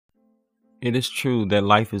It is true that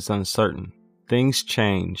life is uncertain. Things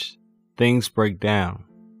change. Things break down.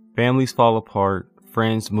 Families fall apart.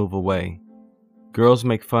 Friends move away. Girls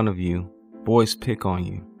make fun of you. Boys pick on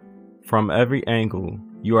you. From every angle,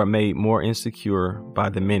 you are made more insecure by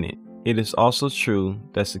the minute. It is also true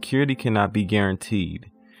that security cannot be guaranteed.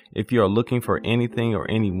 If you are looking for anything or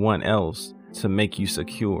anyone else to make you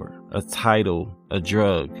secure, a title, a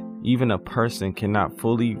drug, even a person cannot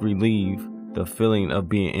fully relieve the feeling of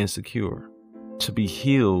being insecure. To be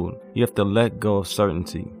healed, you have to let go of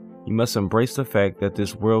certainty. You must embrace the fact that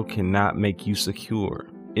this world cannot make you secure.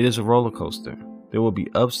 It is a roller coaster. There will be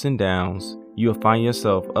ups and downs. You will find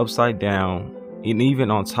yourself upside down and even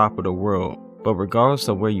on top of the world. But regardless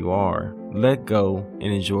of where you are, let go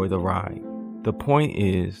and enjoy the ride. The point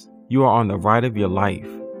is, you are on the ride of your life.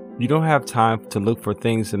 You don't have time to look for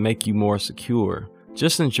things that make you more secure.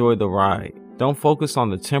 Just enjoy the ride. Don't focus on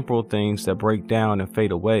the temporal things that break down and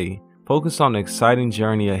fade away. Focus on the exciting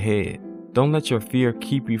journey ahead. Don't let your fear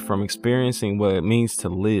keep you from experiencing what it means to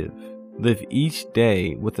live. Live each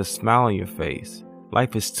day with a smile on your face.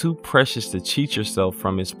 Life is too precious to cheat yourself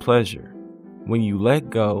from its pleasure. When you let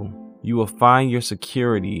go, you will find your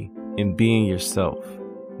security in being yourself.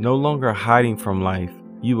 No longer hiding from life,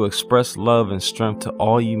 you will express love and strength to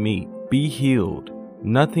all you meet. Be healed.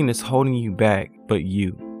 Nothing is holding you back but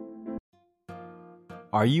you.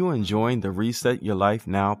 Are you enjoying the Reset Your Life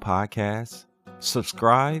Now podcast?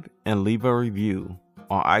 Subscribe and leave a review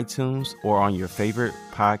on iTunes or on your favorite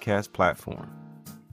podcast platform.